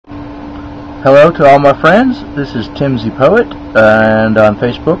Hello to all my friends, this is TIMzPoet, and on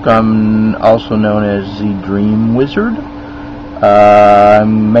Facebook I'm also known as the Dream Wizard.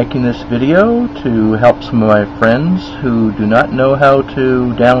 I'm making this video to help some of my friends who do not know how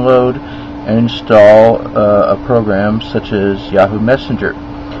to download and install a program such as Yahoo Messenger.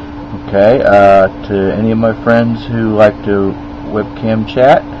 Okay, to any of my friends who like to webcam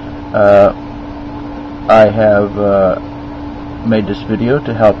chat, I have made this video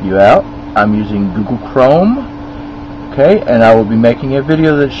to help you out. I'm using Google Chrome, okay, and I will be making a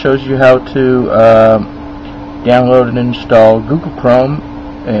video that shows you how to download and install Google Chrome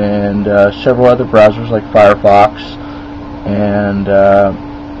and several other browsers like Firefox and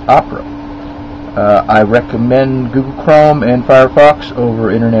Opera. I recommend Google Chrome and Firefox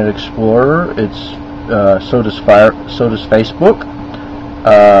over Internet Explorer. So does Facebook.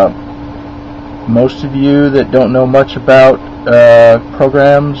 Most of you that don't know much about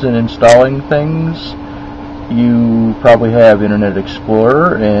programs and installing things, you probably have Internet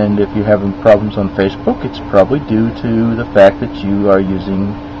Explorer, and if you're having problems on Facebook, it's probably due to the fact that you are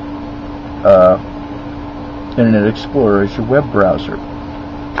using Internet Explorer as your web browser.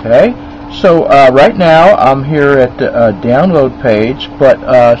 Okay, so right now I'm here at the download page, but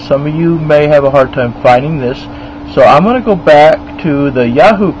some of you may have a hard time finding this, so I'm going to go back to the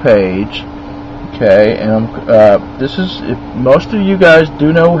Yahoo page. Okay, and this is, if most of you guys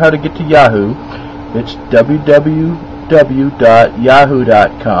do know how to get to Yahoo, it's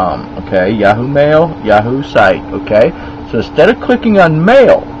www.yahoo.com. Okay, Yahoo Mail, Yahoo site. Okay, so instead of clicking on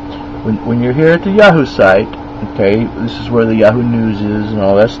Mail, when you're here at the Yahoo site, okay, this is where the Yahoo News is and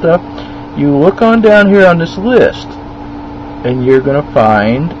all that stuff. You look on down here on this list, and you're gonna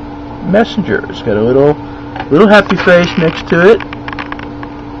find Messenger. It's got a little happy face next to it.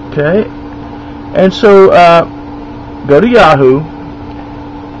 Okay. And so go to Yahoo,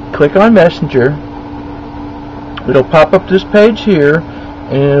 click on Messenger, it'll pop up this page here,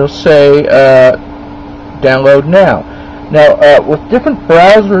 and it'll say download now. Now with different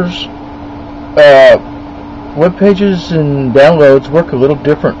browsers, web pages and downloads work a little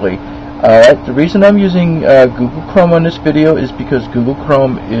differently. The reason I'm using Google Chrome on this video is because Google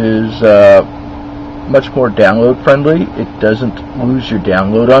Chrome is much more download friendly. It doesn't lose your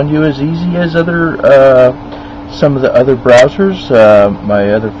download on you as easy as some of the other browsers.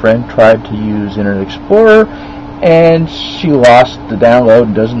 My other friend tried to use Internet Explorer and she lost the download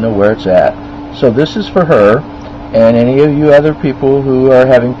and doesn't know where it's at. So this is for her and any of you other people who are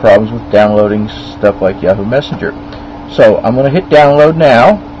having problems with downloading stuff like Yahoo Messenger. So I'm going to hit download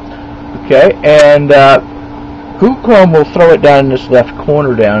now. Okay, and Google Chrome will throw it down in this left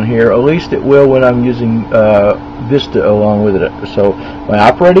corner down here. At least it will when I'm using Vista along with it. So my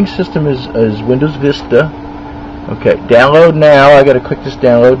operating system is Windows Vista. Okay, download now. I got to click this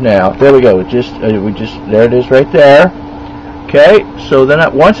download now. There we go. There it is right there. Okay, so then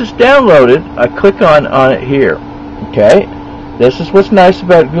once it's downloaded, I click on it here. Okay, this is what's nice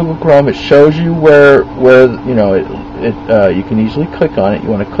about Google Chrome. It shows you where you know you can easily click on it. You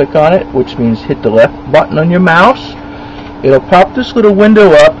want to click on it, which means hit the left button on your mouse. It'll pop this little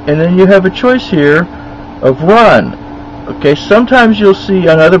window up, and then you have a choice here of run. Okay, sometimes you'll see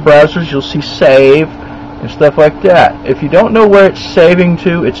on other browsers you'll see save and stuff like that. If you don't know where it's saving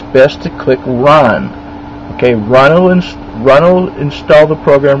to, it's best to click run. Okay, run will install the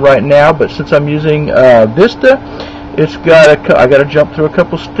program right now, but since I'm using Vista, I got to jump through a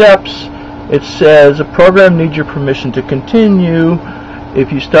couple steps. It says a program needs your permission to continue.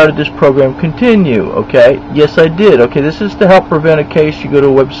 If you started this program, continue. Okay, yes I did. Okay, this is to help prevent a case you go to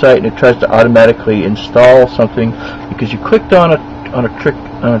a website and it tries to automatically install something because you clicked on a trick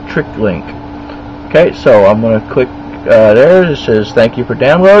link. Okay, so I'm going to click there. It says thank you for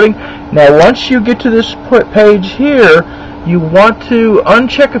downloading. Now once you get to this page here, you want to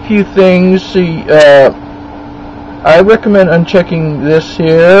uncheck a few things. See, I recommend unchecking this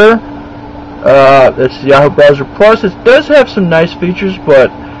here. That's Yahoo Browser Plus. It does have some nice features, but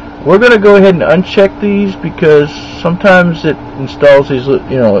we're going to go ahead and uncheck these because sometimes it installs these,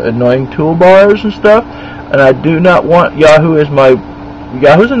 annoying toolbars and stuff, and I do not want Yahoo as my.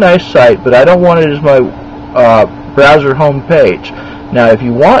 Yahoo's a nice site, but I don't want it as my browser home page. Now, if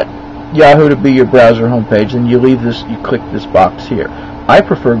you want Yahoo to be your browser home page, then you click this box here. I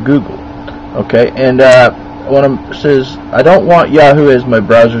prefer Google. Okay, and when it says I don't want Yahoo as my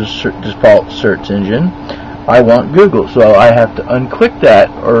browser's default search engine, I want Google, so I have to unclick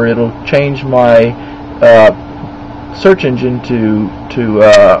that or it'll change my search engine to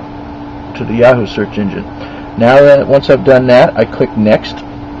the Yahoo search engine. Now that once I've done that, I click next.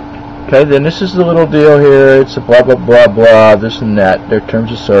 Okay, then this is the little deal here. It's a blah blah blah blah, this and that, their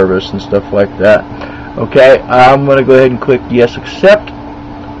terms of service and stuff like that. Okay, I'm going to go ahead and click yes, accept,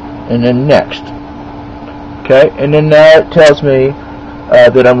 and then next. Okay, and then now it tells me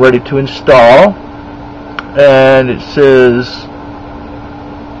that I'm ready to install, and it says,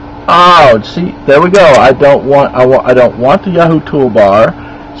 oh, see, there we go. I don't want the Yahoo toolbar,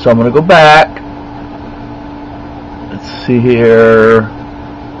 so I'm going to go back. Let's see here.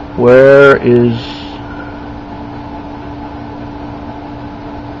 Where is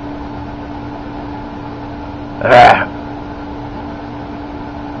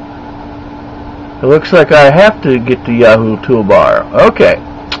it looks like I have to get the Yahoo toolbar. Okay.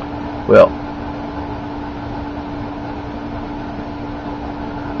 Well.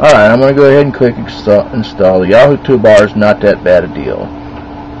 Alright, I'm going to go ahead and click install. The Yahoo toolbar is not that bad a deal.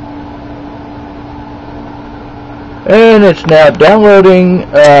 And it's now downloading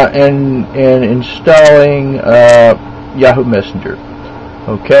and installing Yahoo Messenger.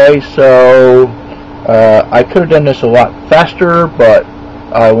 Okay, so I could have done this a lot faster, but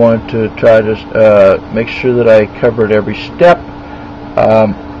I wanted to try to make sure that I covered every step.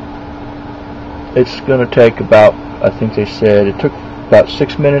 It's going to take about, I think they said, it took about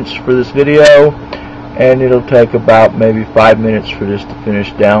 6 minutes for this video, and it'll take about maybe 5 minutes for this to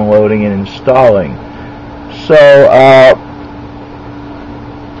finish downloading and installing. So,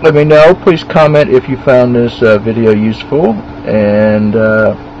 let me know. Please comment if you found this video useful, and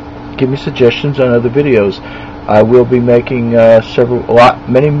give me suggestions on other videos. I will be making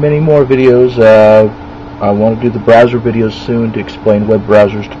many more videos. I want to do the browser videos soon to explain web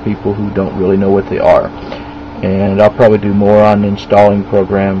browsers to people who don't really know what they are. And I'll probably do more on installing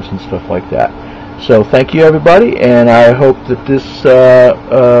programs and stuff like that. So thank you, everybody, and I hope that this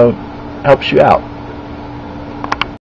helps you out.